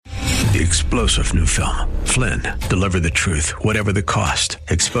The explosive new film, Flynn, deliver the truth, whatever the cost,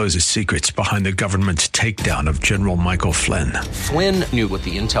 exposes secrets behind the government's takedown of General Michael Flynn. Flynn knew what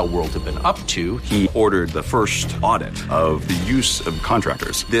the intel world had been up to. He ordered the first audit of the use of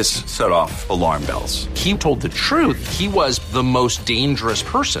contractors. This set off alarm bells. He told the truth. He was the most dangerous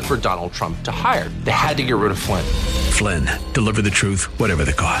person for Donald Trump to hire. They had to get rid of Flynn. Flynn, deliver the truth, whatever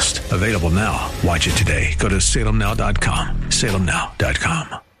the cost. Available now. Watch it today. Go to salemnow.com.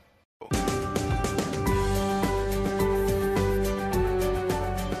 salemnow.com.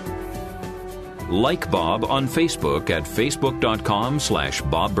 Like Bob on Facebook at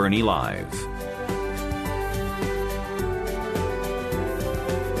facebook.com/Bob Burney Live.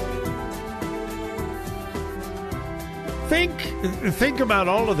 Think about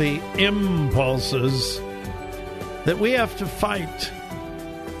all of the impulses that we have to fight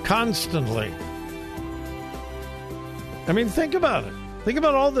constantly. I mean, think about it. Think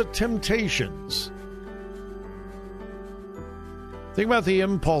about all the temptations. Think about the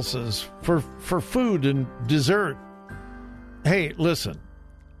impulses for food and dessert. Hey, listen,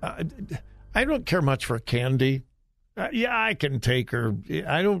 I don't care much for candy. Yeah, I can take her.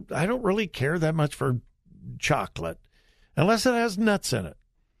 I don't really care that much for chocolate, unless it has nuts in it.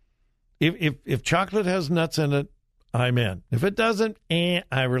 If chocolate has nuts in it, I'm in. If it doesn't, I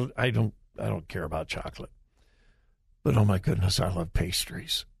don't care about chocolate. But oh my goodness, I love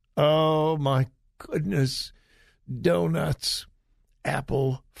pastries. Oh my goodness, donuts.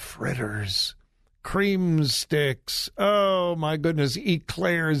 Apple fritters, cream sticks. Oh, my goodness.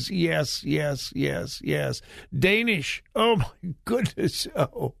 Eclairs. Yes, yes, yes, yes. Danish. Oh, my goodness.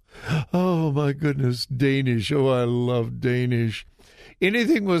 Oh, my goodness. Danish. Oh, I love Danish.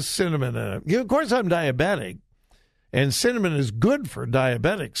 Anything with cinnamon in it. Of course, I'm diabetic, and cinnamon is good for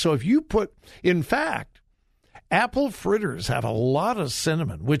diabetics. So if you in fact, apple fritters have a lot of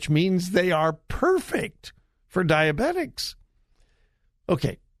cinnamon, which means they are perfect for diabetics.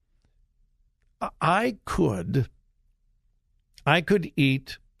 Okay, I could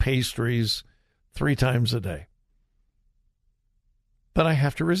eat pastries 3 times a day, but I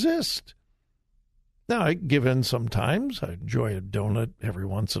have to resist. Now, I give in sometimes. I enjoy a donut every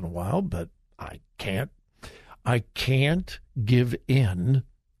once in a while, but I can't give in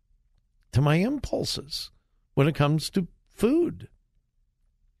to my impulses when it comes to food.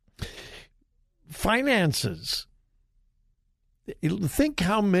 Finances. Think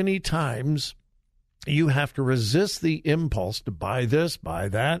how many times you have to resist the impulse to buy this, buy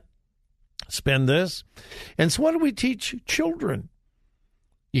that, spend this. And so what do we teach children?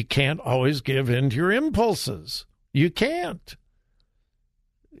 You can't always give in to your impulses. You can't.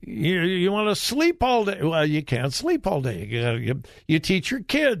 You want to sleep all day. Well, you can't sleep all day. You teach your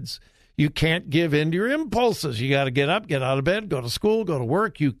kids. You can't give in to your impulses. You got to get up, get out of bed, go to school, go to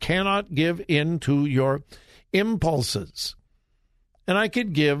work. You cannot give in to your impulses. And I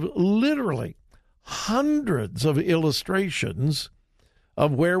could give literally hundreds of illustrations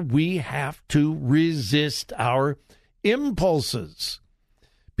of where we have to resist our impulses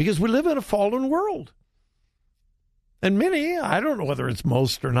because we live in a fallen world. And many, I don't know whether it's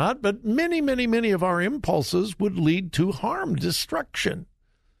most or not, but many, many, many of our impulses would lead to harm, destruction,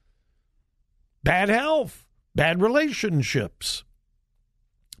 bad health, bad relationships.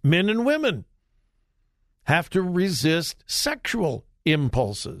 Men and women have to resist sexual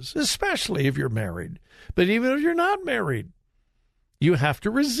impulses, especially if you're married. But even if you're not married, you have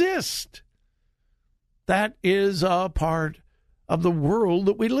to resist. That is a part of the world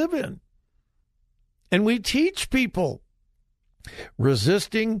that we live in. And we teach people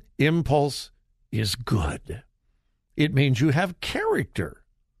resisting impulse is good. It means you have character.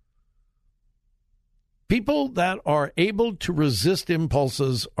 People that are able to resist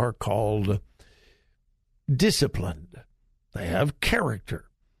impulses are called disciplined. They have character.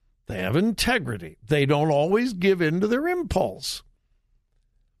 They have integrity. They don't always give in to their impulse.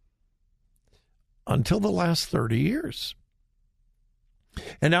 Until the last 30 years.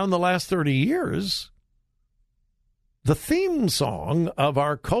 And now in the last 30 years, the theme song of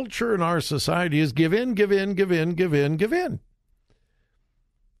our culture and our society is give in, give in, give in, give in, give in.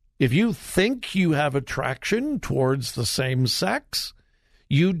 If you think you have attraction towards the same sex,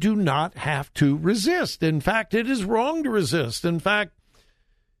 you do not have to resist. In fact, it is wrong to resist. In fact,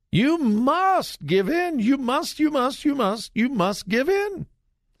 you must give in. You must give in.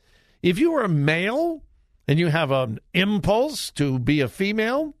 If you are a male and you have an impulse to be a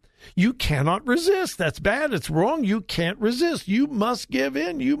female, you cannot resist. That's bad. It's wrong. You can't resist. You must give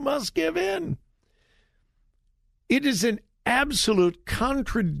in. You must give in. It is an absolute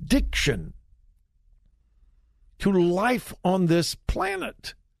contradiction to life on this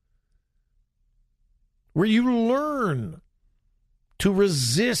planet where you learn to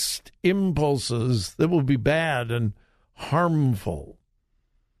resist impulses that will be bad and harmful.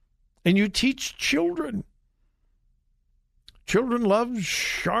 And you teach children. Children love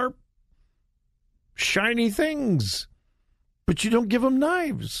sharp, shiny things, but you don't give them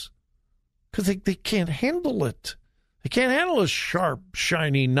knives because they can't handle it. They can't handle a sharp,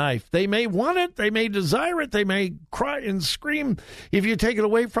 shiny knife. They may want it. They may desire it. They may cry and scream if you take it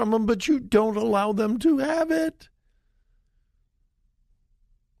away from them, but you don't allow them to have it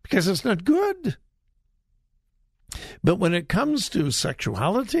because it's not good. But when it comes to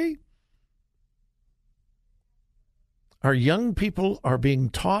sexuality, our young people are being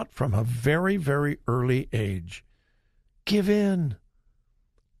taught from a very, very early age. Give in.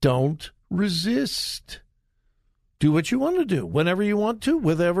 Don't resist. Do what you want to do, whenever you want to,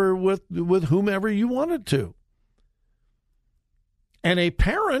 with whomever you wanted to. And a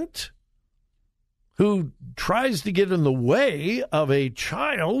parent who tries to get in the way of a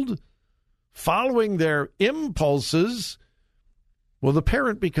child following their impulses, well, the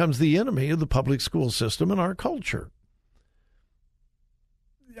parent becomes the enemy of the public school system in our culture.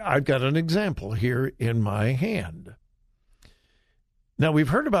 I've got an example here in my hand. Now, we've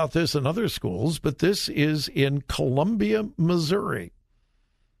heard about this in other schools, but this is in Columbia, Missouri.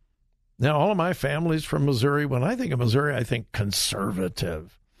 Now, all of my family's from Missouri. When I think of Missouri, I think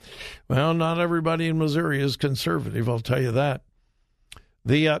conservative. Well, not everybody in Missouri is conservative, I'll tell you that.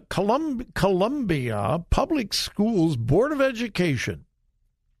 The Columbia Public Schools Board of Education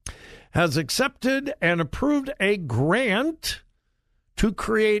has accepted and approved a grant to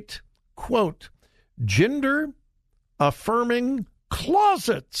create, quote, gender-affirming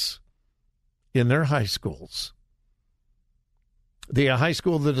closets in their high schools. The high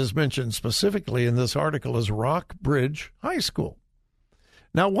school that is mentioned specifically in this article is Rock Bridge High School.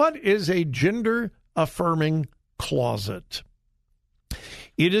 Now, what is a gender-affirming closet?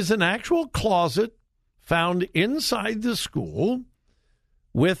 It is an actual closet found inside the school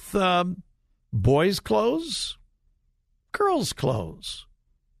with boys' clothes, girls' clothes,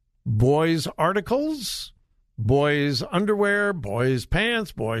 boys' articles, boys' underwear, boys'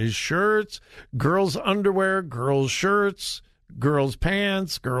 pants, boys' shirts, girls' underwear, girls' shirts, girls'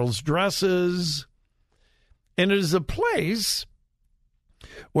 pants, girls' dresses. And it is a place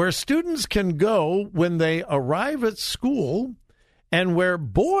where students can go when they arrive at school and where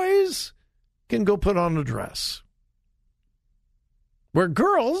boys can go put on a dress, where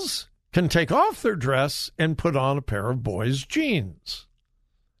girls can take off their dress and put on a pair of boys' jeans.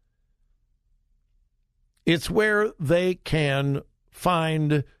 It's where they can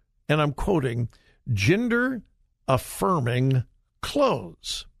find, and I'm quoting, gender-affirming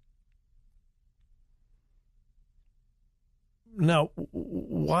clothes. Now,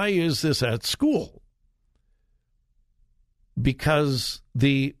 why is this at school? Because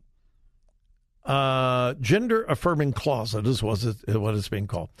the gender-affirming closet is what it's being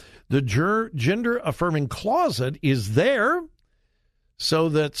called. The gender-affirming closet is there so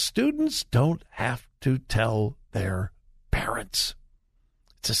that students don't have to tell their parents.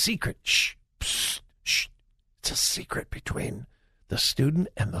 It's a secret. Shh, psh, shh. It's a secret between the student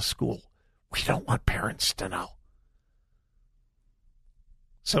and the school. We don't want parents to know.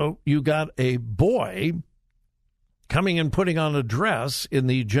 So you got a boy coming and putting on a dress in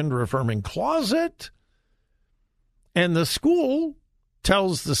the gender-affirming closet, and the school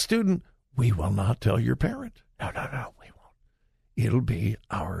tells the student, we will not tell your parent. No, we won't. It'll be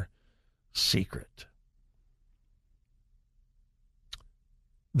our secret.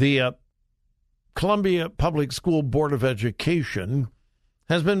 The Columbia Public School Board of Education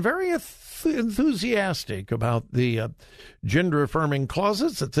has been very enthusiastic about the gender-affirming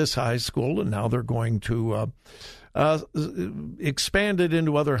closets at this high school, and now they're going to expand it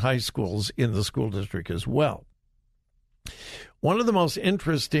into other high schools in the school district as well. One of the most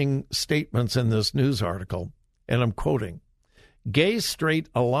interesting statements in this news article, and I'm quoting, gay-straight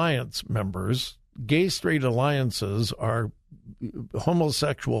alliance members, gay-straight alliances are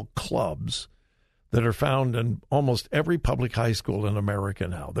homosexual clubs that are found in almost every public high school in America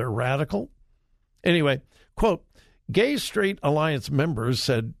now. They're radical. Anyway, quote, gay-straight alliance members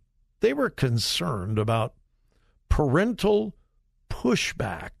said they were concerned about parental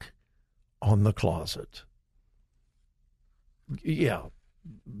pushback on the closet. Yeah,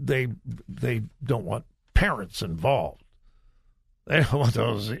 they don't want parents involved. They don't want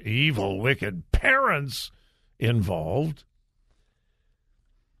those evil, wicked parents involved.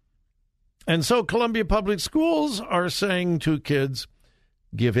 And so Columbia Public Schools are saying to kids,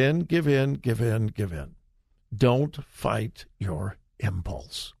 give in, give in, give in, give in. Don't fight your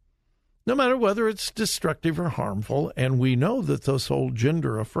impulse. no matter whether it's destructive or harmful. And we know that this whole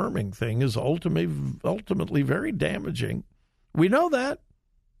gender-affirming thing is ultimately very damaging. We know that.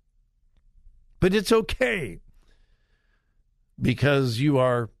 But it's okay, because you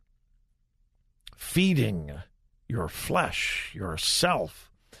are feeding your flesh,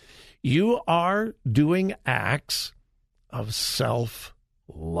 yourself. You are doing acts of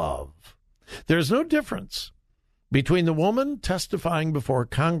self-love. There's no difference between the woman testifying before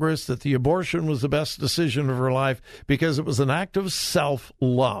Congress that the abortion was the best decision of her life because it was an act of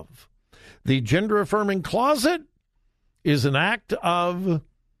self-love. The gender-affirming closet is an act of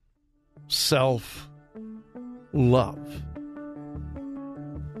self-love.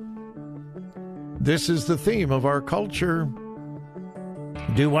 This is the theme of our culture.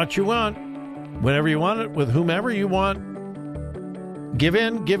 Do what you want, whenever you want it, with whomever you want. Give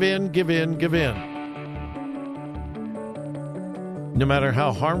in, give in, give in, give in. No matter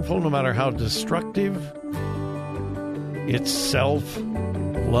how harmful, no matter how destructive, it's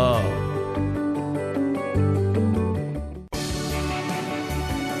self-love.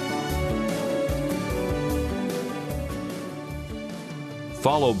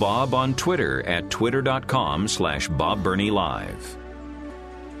 Follow Bob on Twitter at twitter.com/BobBernieLive.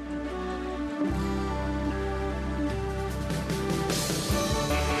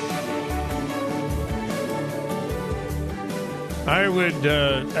 I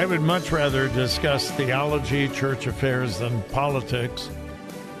would much rather discuss theology, church affairs than politics.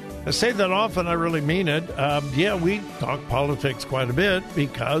 I say that often. I really mean it. We talk politics quite a bit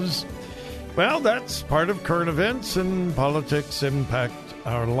because, well, that's part of current events, and politics impact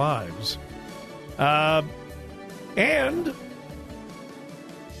our lives. And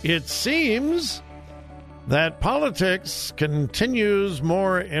it seems that politics continues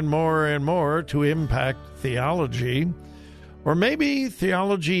more and more and more to impact theology. Or maybe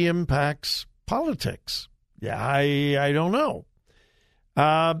theology impacts politics. Yeah, I don't know.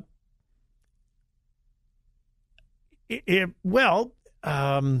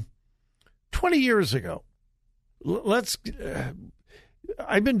 20 years ago,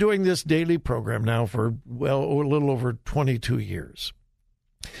 I've been doing this daily program now for, a little over 22 years.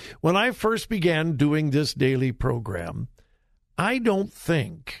 When I first began doing this daily program, I don't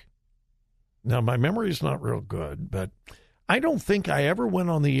think, now my memory is not real good, but I don't think I ever went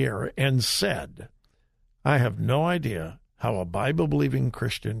on the air and said, I have no idea how a Bible-believing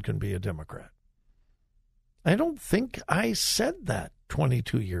Christian can be a Democrat. I don't think I said that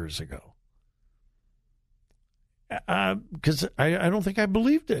 22 years ago. Because I don't think I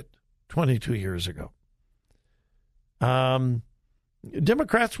believed it 22 years ago.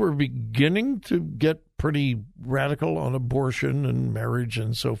 Democrats were beginning to get pretty radical on abortion and marriage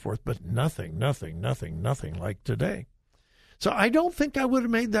and so forth, but nothing like today. So I don't think I would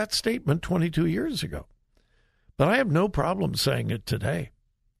have made that statement 22 years ago. But I have no problem saying it today.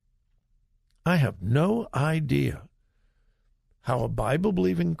 I have no idea how a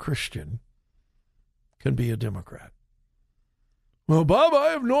Bible-believing Christian can be a Democrat. Well, Bob, I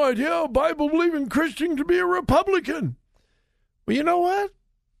have no idea how a Bible-believing Christian can be a Republican. Well, you know what?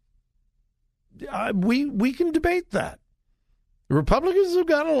 We can debate that. The Republicans have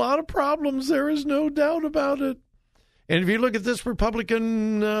got a lot of problems. There is no doubt about it. And if you look at this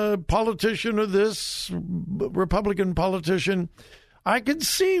Republican politician or this Republican politician, I can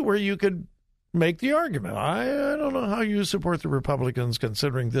see where you could make the argument. I don't know how you support the Republicans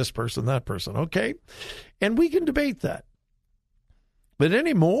considering this person, that person. Okay. And we can debate that. But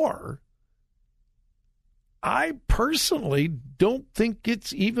anymore, I personally don't think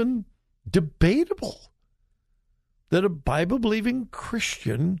it's even debatable that a Bible-believing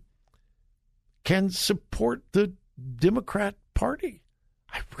Christian can support the Democrat Party.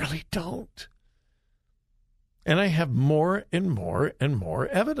 I really don't. And I have more and more and more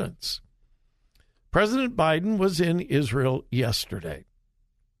evidence. President Biden was in Israel yesterday.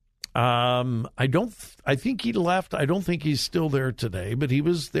 I think he left. I don't think he's still there today, but he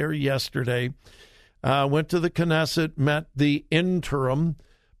was there yesterday. Went to the Knesset, met the interim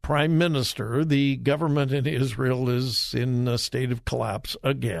prime minister. The government in Israel is in a state of collapse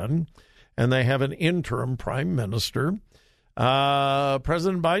again, and they have an interim prime minister.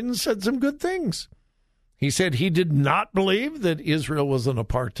 President Biden said some good things. He said he did not believe that Israel was an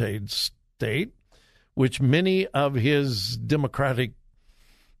apartheid state, which many of his Democratic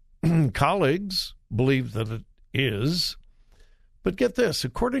colleagues believe that it is. But get this,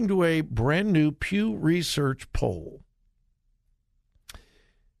 according to a brand new Pew Research poll,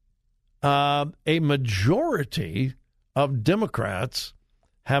 a majority of Democrats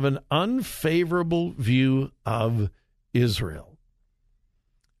have an unfavorable view of Israel.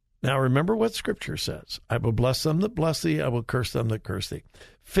 Now, remember what Scripture says. I will bless them that bless thee. I will curse them that curse thee.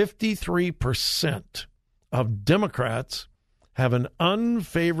 53% of Democrats have an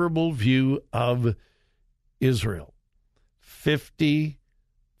unfavorable view of Israel. 53%.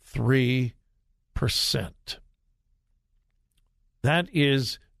 That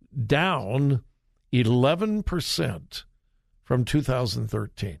is down 11% from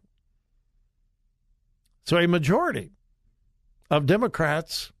 2013. So a majority of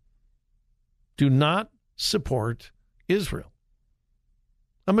Democrats do not support Israel.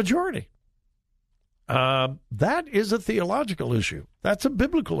 A majority. That is a theological issue. That's a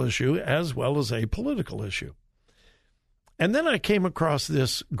biblical issue as well as a political issue. And then I came across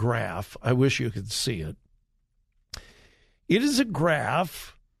this graph. I wish you could see it. It is a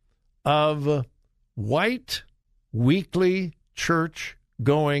graph of white weekly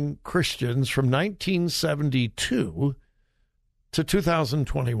church-going Christians from 1972 to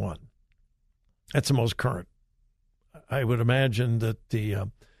 2021. That's the most current. I would imagine that the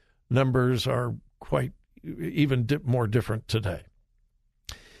numbers are quite even more different today.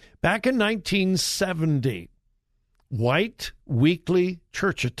 Back in 1970, white weekly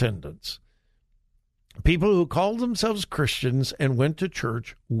church attendance, people who called themselves Christians and went to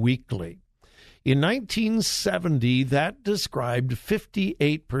church weekly. In 1970, that described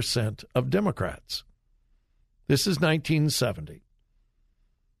 58% of Democrats. This is 1970.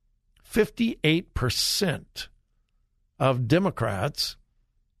 58% of Democrats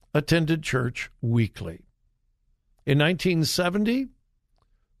attended church weekly. In 1970,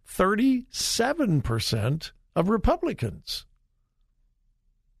 37% of Republicans.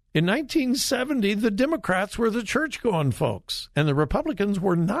 In 1970, the Democrats were the church-going folks, and the Republicans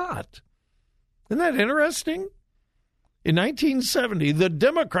were not. Isn't that interesting? In 1970, the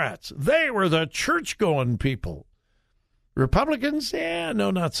Democrats, they were the church-going people. Republicans,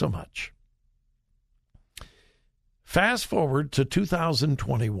 no, not so much. Fast forward to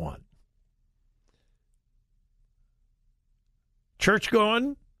 2021.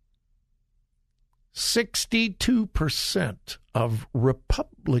 Church-going, 62% of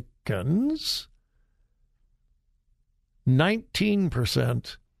Republicans,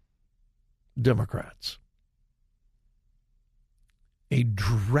 19% Democrats. A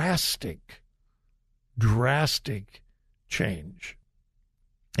drastic change.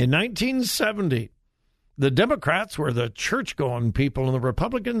 In 1970, the Democrats were the church-going people and the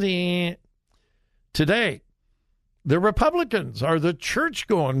Republicans, Today, the Republicans are the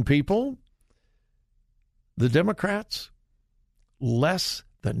church-going people. The Democrats, less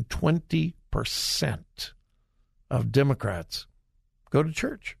than 20% of Democrats go to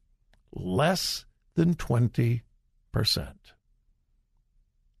church. Less than 20%.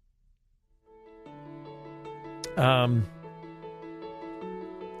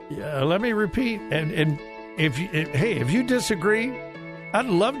 Let me repeat, and if you disagree, I'd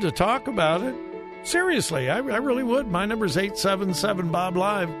love to talk about it. Seriously, I really would. My number is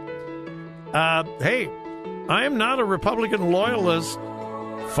 877-BOB-LIVE. Hey, I am not a Republican loyalist.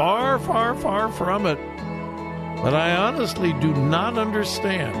 Far, far, far from it. But I honestly do not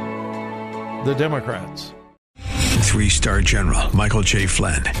understand the Democrats. 3-star General Michael J.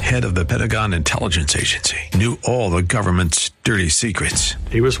 Flynn, head of the Pentagon Intelligence Agency, knew all the government's dirty secrets.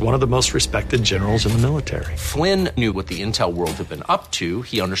 He was one of the most respected generals in the military. Flynn knew what the intel world had been up to.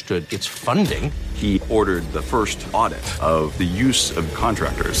 He understood its funding. He ordered the first audit of the use of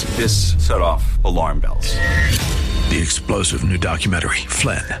contractors. This set off alarm bells. The explosive new documentary,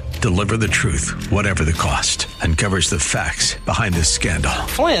 Flynn, Deliver the Truth, Whatever the Cost, uncovers the facts behind this scandal.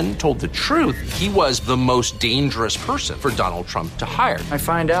 Flynn told the truth. He was the most dangerous person for Donald Trump to hire. I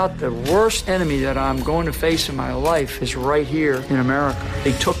find out the worst enemy that I'm going to face in my life is right here in America.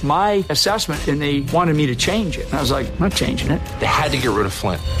 They took my assessment and they wanted me to change it. And I was like, I'm not changing it. They had to get rid of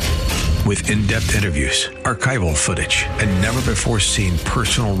Flynn. With in-depth interviews, archival footage, and never-before-seen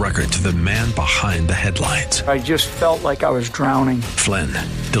personal records of the man behind the headlines. I just felt like I was drowning. Flynn,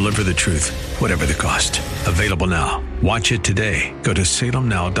 Deliver the Truth, Whatever the Cost. Available now. Watch it today. Go to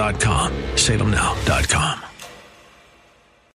salemnow.com. salemnow.com.